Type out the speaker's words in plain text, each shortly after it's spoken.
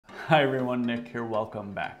Hi everyone, Nick here,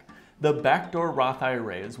 welcome back. The Backdoor Roth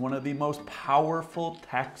IRA is one of the most powerful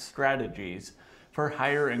tax strategies for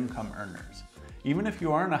higher income earners. Even if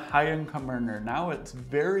you aren't a high income earner now, it's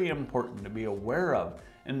very important to be aware of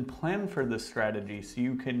and plan for this strategy so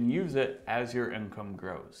you can use it as your income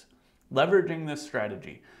grows. Leveraging this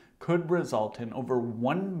strategy could result in over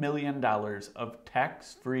 $1 million of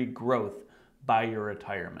tax-free growth by your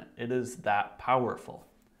retirement. It is that powerful.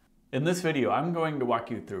 In this video, I'm going to walk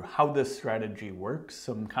you through how this strategy works,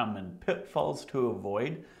 some common pitfalls to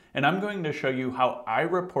avoid, and I'm going to show you how I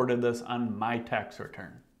reported this on my tax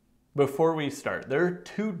return. Before we start, there are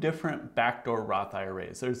two different Backdoor Roth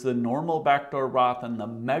IRAs. There's the normal Backdoor Roth and the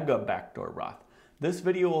Mega Backdoor Roth. This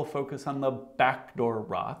video will focus on the Backdoor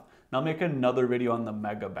Roth, and I'll make another video on the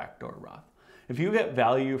Mega Backdoor Roth. If you get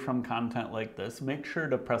value from content like this, make sure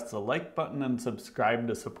to press the like button and subscribe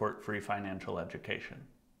to support free financial education.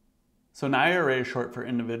 So an IRA is short for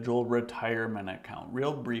Individual Retirement Account.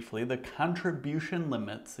 Real briefly, the contribution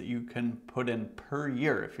limits that you can put in per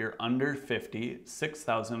year. If you're under 50,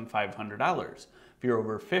 $6,500. If you're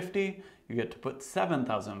over 50, you get to put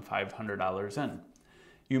 $7,500 in.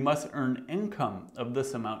 You must earn income of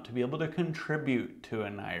this amount to be able to contribute to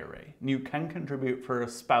an IRA. You can contribute for a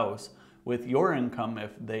spouse with your income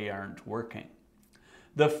if they aren't working.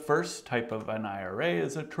 The first type of an IRA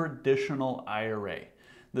is a traditional IRA.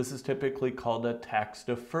 This is typically called a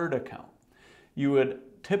tax-deferred account. You would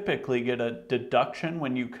typically get a deduction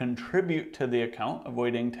when you contribute to the account,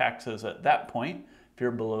 avoiding taxes at that point if you're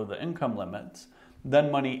below the income limits.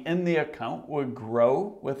 Then money in the account would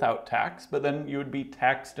grow without tax, but then you would be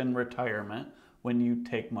taxed in retirement when you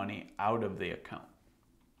take money out of the account.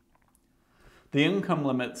 The income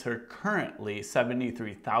limits are currently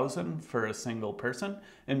 $73,000 for a single person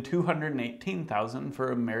and $218,000 for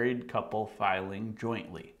a married couple filing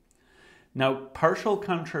jointly. Now, partial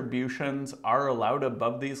contributions are allowed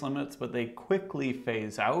above these limits, but they quickly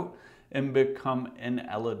phase out and become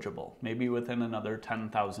ineligible, maybe within another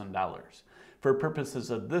 $10,000. For purposes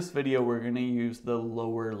of this video, we're going to use the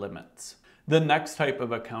lower limits. The next type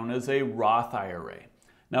of account is a Roth IRA.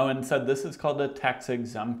 Now, instead, this is called a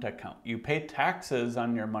tax-exempt account. You pay taxes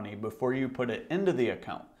on your money before you put it into the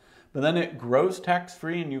account, but then it grows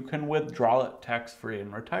tax-free and you can withdraw it tax-free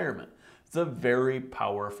in retirement. It's a very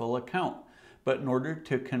powerful account, but in order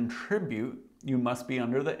to contribute, you must be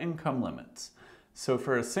under the income limits. So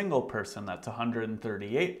for a single person, that's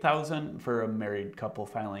 $138,000. For a married couple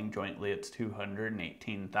filing jointly, it's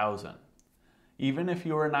 $218,000. Even if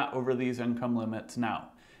you are not over these income limits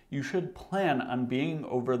now, you should plan on being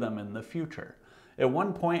over them in the future. At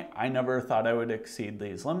one point, I never thought I would exceed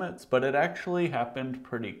these limits, but it actually happened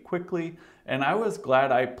pretty quickly, and I was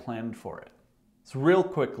glad I planned for it. So real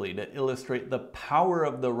quickly, to illustrate the power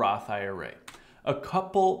of the Roth IRA, a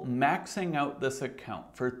couple maxing out this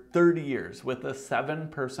account for 30 years with a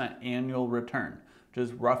 7% annual return, which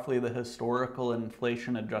is roughly the historical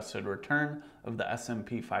inflation-adjusted return of the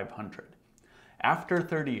S&P 500. After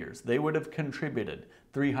 30 years, they would have contributed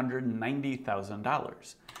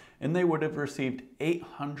 $390,000, and they would have received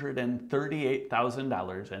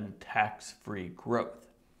 $838,000 in tax-free growth,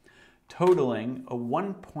 totaling a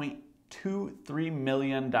 $1.23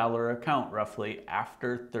 million account roughly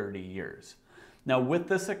after 30 years. Now, with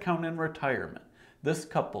this account in retirement, this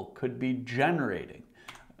couple could be generating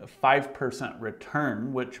a 5%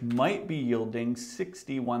 return, which might be yielding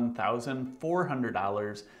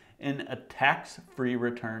 $61,400 in a tax-free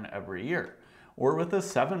return every year, or with a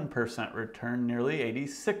 7% return, nearly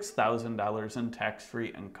 $86,000 in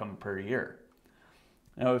tax-free income per year.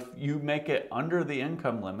 Now, if you make it under the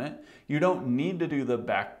income limit, you don't need to do the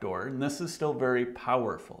backdoor, and this is still very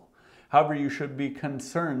powerful. However, you should be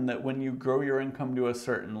concerned that when you grow your income to a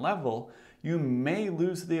certain level, you may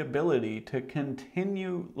lose the ability to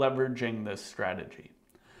continue leveraging this strategy.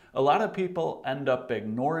 A lot of people end up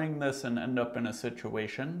ignoring this and end up in a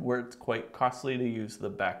situation where it's quite costly to use the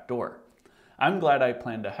back door. I'm glad I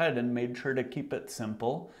planned ahead and made sure to keep it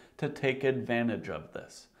simple to take advantage of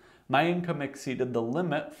this. My income exceeded the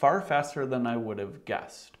limit far faster than I would have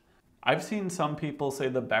guessed. I've seen some people say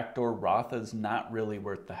the Backdoor Roth is not really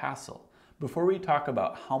worth the hassle. Before we talk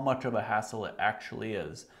about how much of a hassle it actually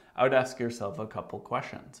is, I would ask yourself a couple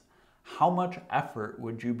questions. How much effort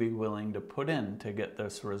would you be willing to put in to get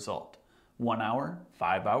this result? 1 hour,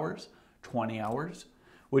 5 hours, 20 hours?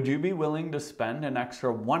 Would you be willing to spend an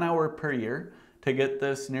extra 1 hour per year to get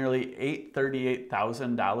this nearly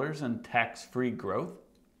 $838,000 in tax-free growth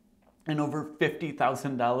and over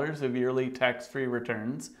 $50,000 of yearly tax-free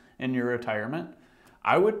returns in your retirement?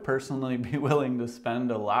 I would personally be willing to spend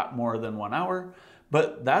a lot more than 1 hour,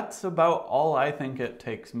 But that's about all I think it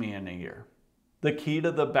takes me in a year. The key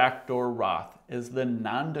to the backdoor Roth is the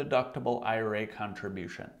non-deductible IRA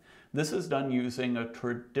contribution. This is done using a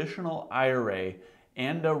traditional IRA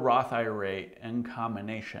and a Roth IRA in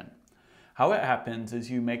combination. How it happens is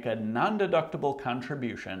you make a non-deductible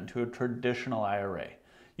contribution to a traditional IRA.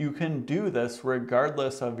 You can do this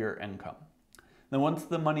regardless of your income. Then once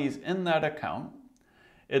the money's in that account,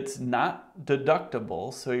 it's not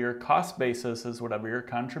deductible, so your cost basis is whatever your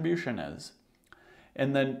contribution is.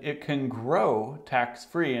 And then it can grow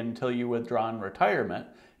tax-free until you withdraw in retirement,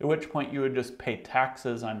 at which point you would just pay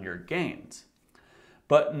taxes on your gains.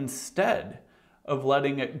 But instead of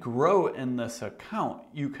letting it grow in this account,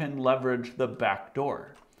 you can leverage the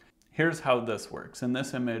backdoor. Here's how this works. In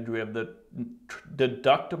this image, we have the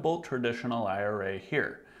deductible traditional IRA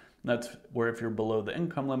here. That's where if you're below the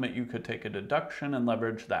income limit, you could take a deduction and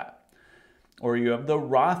leverage that. Or you have the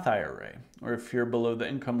Roth IRA, or if you're below the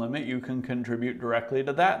income limit, you can contribute directly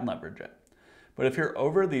to that and leverage it. But if you're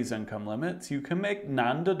over these income limits, you can make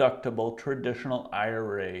non-deductible traditional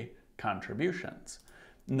IRA contributions.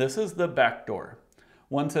 And this is the backdoor.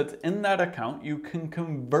 Once it's in that account, you can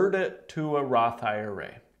convert it to a Roth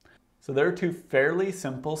IRA. So there are two fairly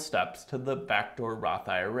simple steps to the backdoor Roth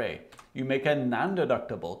IRA. You make a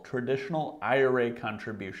non-deductible traditional IRA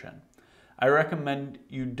contribution. I recommend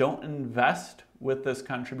you don't invest with this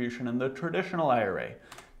contribution in the traditional IRA.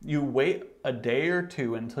 You wait a day or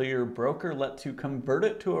two until your broker lets you convert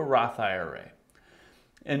it to a Roth IRA.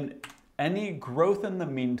 And any growth in the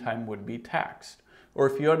meantime would be taxed. Or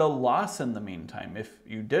if you had a loss in the meantime, if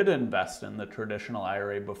you did invest in the traditional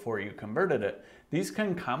IRA before you converted it, these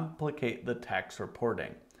can complicate the tax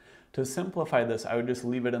reporting. To simplify this, I would just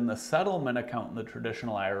leave it in the settlement account in the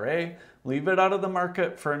traditional IRA, leave it out of the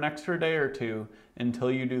market for an extra day or two until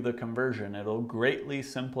you do the conversion. It'll greatly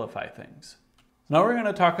simplify things. Now we're going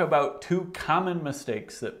to talk about two common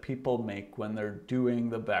mistakes that people make when they're doing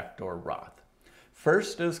the backdoor Roth.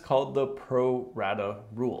 First is called the Pro-Rata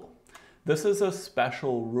rule. This is a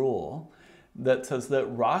special rule that says that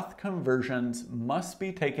Roth conversions must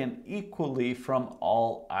be taken equally from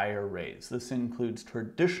all IRAs. This includes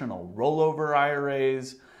traditional rollover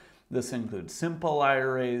IRAs, this includes simple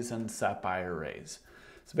IRAs and SEP IRAs.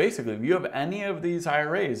 So basically, if you have any of these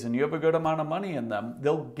IRAs and you have a good amount of money in them,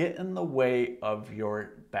 they'll get in the way of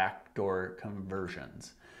your backdoor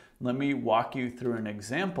conversions. Let me walk you through an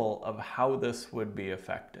example of how this would be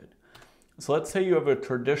affected. So let's say you have a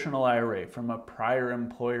traditional IRA from a prior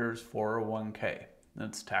employer's 401k.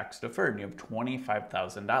 That's tax deferred. You have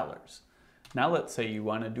 $25,000. Now let's say you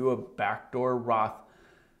want to do a backdoor Roth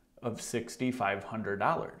of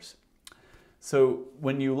 $6,500. So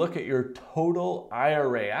when you look at your total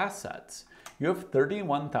IRA assets, you have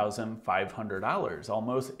 $31,500.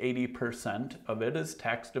 Almost 80% of it is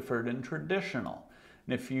tax deferred and traditional.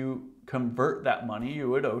 And if you convert that money, you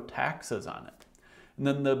would owe taxes on it. And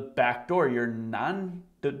then the backdoor, your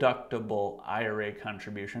non-deductible IRA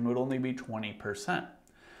contribution would only be 20%.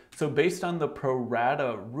 So based on the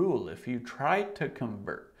pro-rata rule, if you try to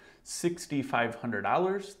convert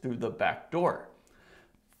 $6,500 through the backdoor,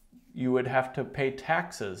 you would have to pay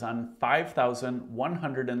taxes on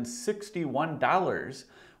 $5,161,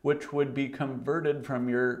 which would be converted from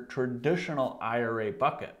your traditional IRA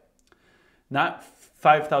bucket. Not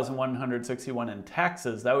 $5,161 in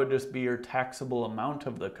taxes, that would just be your taxable amount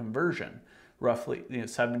of the conversion, roughly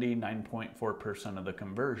 79.4% of the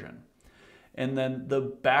conversion. And then the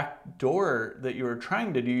back door that you were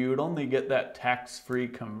trying to do, you would only get that tax-free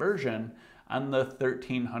conversion on the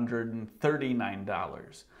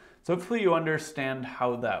 $1,339. So hopefully you understand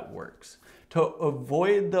how that works. To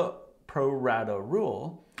avoid the pro-rata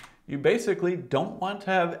rule, you basically don't want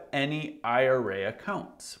to have any IRA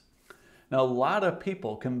accounts. Now, a lot of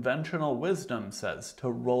people, conventional wisdom says to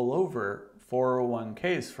roll over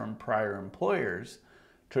 401ks from prior employers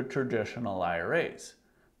to traditional IRAs.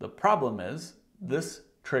 The problem is this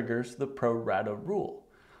triggers the pro-rata rule.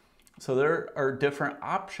 So there are different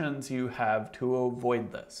options you have to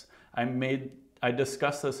avoid this. I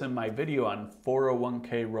discussed this in my video on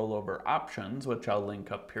 401k rollover options, which I'll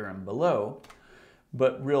link up here and below.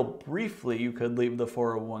 But real briefly, you could leave the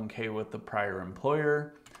 401k with the prior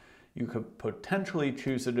employer. You could potentially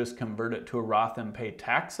choose to just convert it to a Roth and pay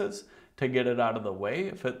taxes to get it out of the way.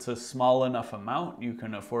 If it's a small enough amount, you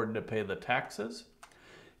can afford to pay the taxes.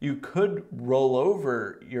 You could roll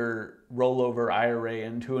over your rollover IRA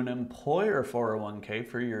into an employer 401k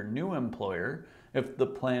for your new employer if the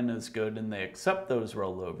plan is good and they accept those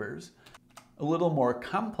rollovers. A little more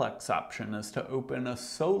complex option is to open a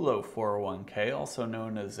solo 401k, also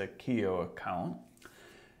known as a KEO account.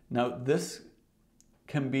 Now this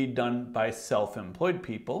can be done by self-employed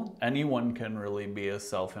people. Anyone can really be a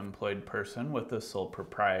self-employed person with a sole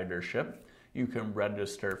proprietorship. You can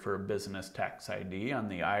register for a business tax ID on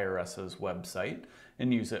the IRS's website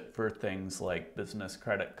and use it for things like business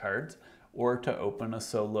credit cards or to open a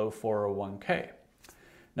solo 401k.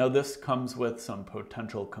 Now this comes with some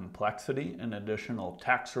potential complexity and additional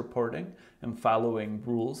tax reporting and following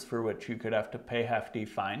rules for which you could have to pay hefty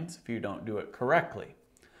fines if you don't do it correctly.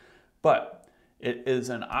 But it is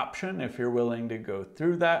an option if you're willing to go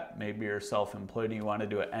through that. Maybe you're self-employed and you want to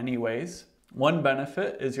do it anyways. One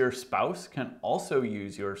benefit is your spouse can also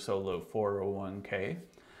use your solo 401k.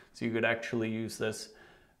 So you could actually use this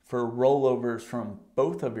for rollovers from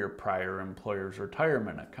both of your prior employers'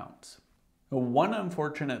 retirement accounts. One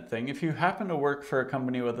unfortunate thing, if you happen to work for a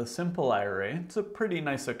company with a simple IRA, it's a pretty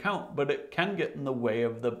nice account, but it can get in the way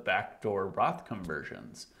of the backdoor Roth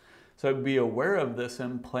conversions. So be aware of this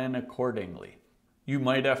and plan accordingly. You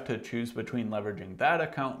might have to choose between leveraging that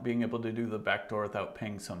account, being able to do the backdoor without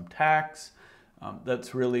paying some tax.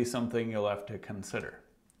 That's really something you'll have to consider.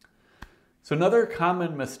 So another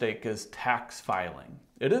common mistake is tax filing.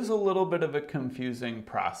 It is a little bit of a confusing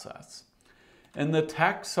process. And the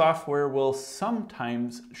tax software will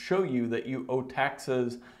sometimes show you that you owe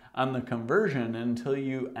taxes on the conversion until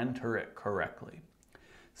you enter it correctly.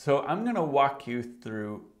 So I'm going to walk you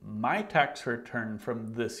through my tax return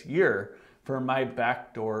from this year for my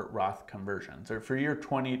backdoor Roth conversions, or for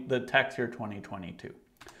the tax year 2022.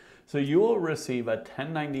 So you will receive a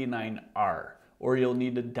 1099-R, or you'll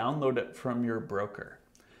need to download it from your broker.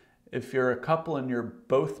 If you're a couple and you're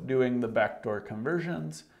both doing the backdoor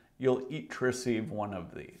conversions, you'll each receive one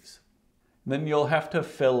of these. Then you'll have to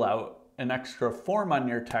fill out an extra form on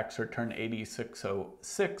your tax return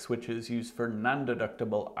 8606, which is used for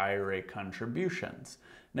non-deductible IRA contributions.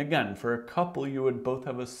 And again, for a couple, you would both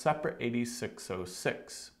have a separate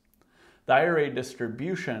 8606. The IRA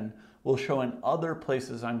distribution will show in other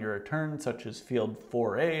places on your return, such as field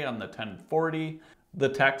 4A on the 1040. The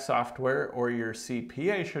tax software or your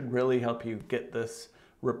CPA should really help you get this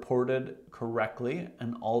reported correctly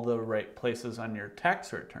in all the right places on your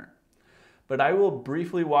tax return. But I will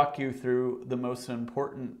briefly walk you through the most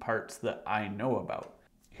important parts that I know about.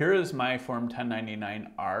 Here is my Form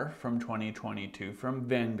 1099-R from 2022 from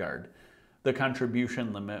Vanguard. The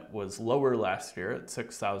contribution limit was lower last year at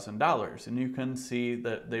 $6,000, and you can see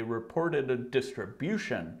that they reported a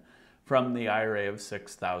distribution from the IRA of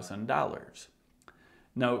 $6,000.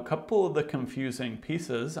 Now, a couple of the confusing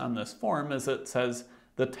pieces on this form is it says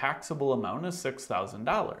the taxable amount is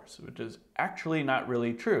 $6,000, which is actually not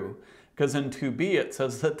really true, because in 2B it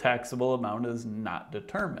says the taxable amount is not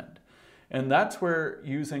determined. And that's where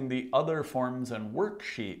using the other forms and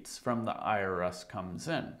worksheets from the IRS comes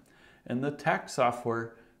in. And the tax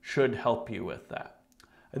software should help you with that.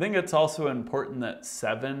 I think it's also important that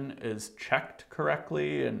 7 is checked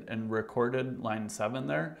correctly and recorded, line 7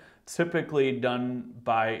 there. It's typically done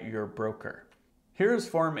by your broker. Here's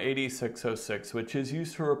Form 8606, which is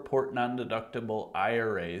used to report non-deductible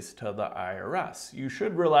IRAs to the IRS. You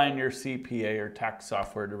should rely on your CPA or tax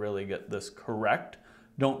software to really get this correct.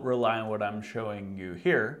 Don't rely on what I'm showing you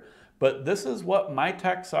here. But this is what my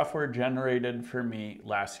tax software generated for me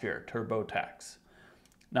last year, TurboTax.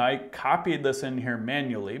 Now I copied this in here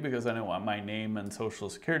manually because I didn't want my name and social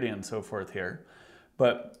security and so forth here.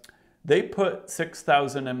 But they put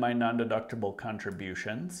 $6,000 in my non-deductible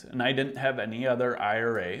contributions, and I didn't have any other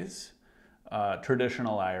IRAs,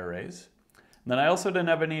 traditional IRAs. And then I also didn't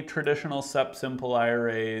have any traditional SEP simple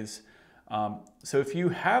IRAs. So if you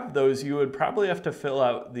have those, you would probably have to fill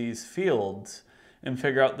out these fields and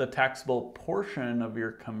figure out the taxable portion of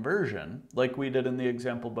your conversion, like we did in the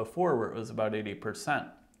example before where it was about 80%.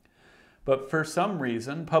 But for some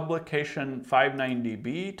reason, publication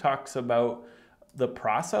 590B talks about the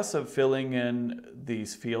process of filling in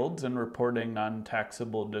these fields and reporting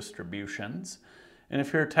non-taxable distributions. And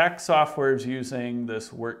if your tax software is using this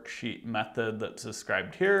worksheet method that's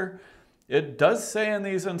described here, it does say in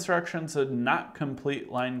these instructions to not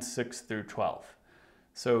complete lines 6 through 12.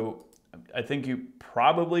 So I think you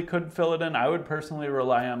probably could fill it in. I would personally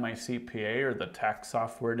rely on my CPA or the tax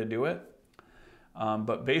software to do it.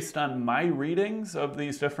 But based on my readings of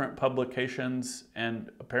these different publications,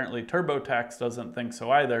 and apparently TurboTax doesn't think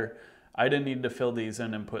so either, I didn't need to fill these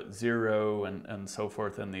in and put 0 and so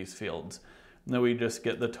forth in these fields. And then we just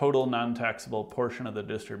get the total non-taxable portion of the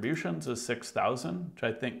distributions is $6,000, which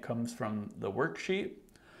I think comes from the worksheet.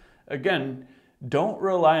 Again, don't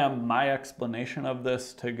rely on my explanation of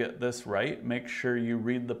this to get this right. Make sure you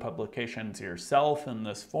read the publications yourself in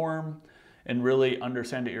this form and really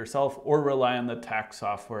understand it yourself, or rely on the tax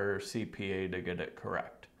software or CPA to get it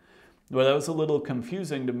correct. Well, that was a little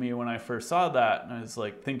confusing to me when I first saw that, and I was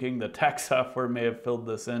like thinking the tax software may have filled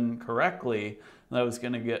this in correctly, and I was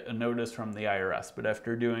going to get a notice from the IRS. But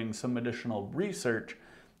after doing some additional research,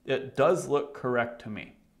 it does look correct to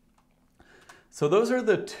me. So those are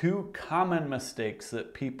the two common mistakes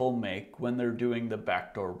that people make when they're doing the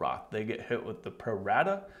backdoor Roth. They get hit with the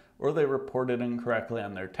pro-rata, or they report it incorrectly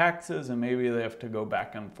on their taxes, and maybe they have to go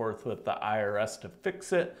back and forth with the IRS to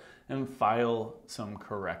fix it and file some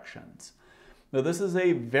corrections. Now, this is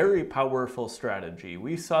a very powerful strategy.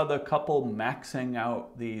 We saw the couple maxing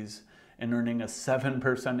out these and earning a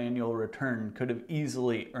 7% annual return could have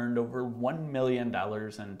easily earned over $1 million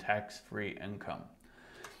in tax-free income.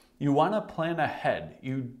 You want to plan ahead.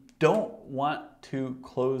 You don't want to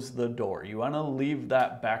close the door. You want to leave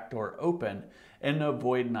that back door open and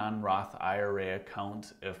avoid non-Roth IRA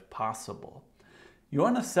accounts if possible. You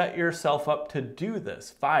want to set yourself up to do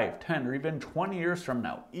this 5, 10, or even 20 years from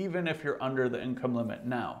now, even if you're under the income limit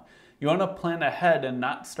now. You want to plan ahead and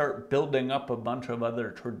not start building up a bunch of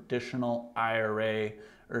other traditional IRA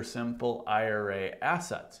or simple IRA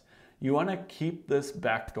assets. You want to keep this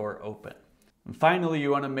back door open. And finally,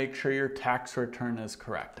 you want to make sure your tax return is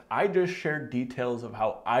correct. I just shared details of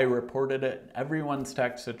how I reported it. Everyone's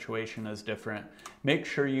tax situation is different. Make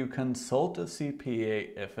sure you consult a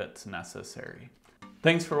CPA if it's necessary.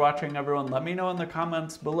 Thanks for watching, everyone. Let me know in the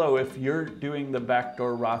comments below if you're doing the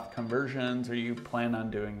backdoor Roth conversions or you plan on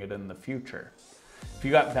doing it in the future. If you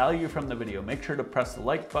got value from the video, make sure to press the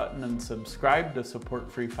like button and subscribe to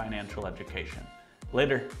support free financial education.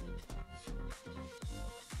 Later.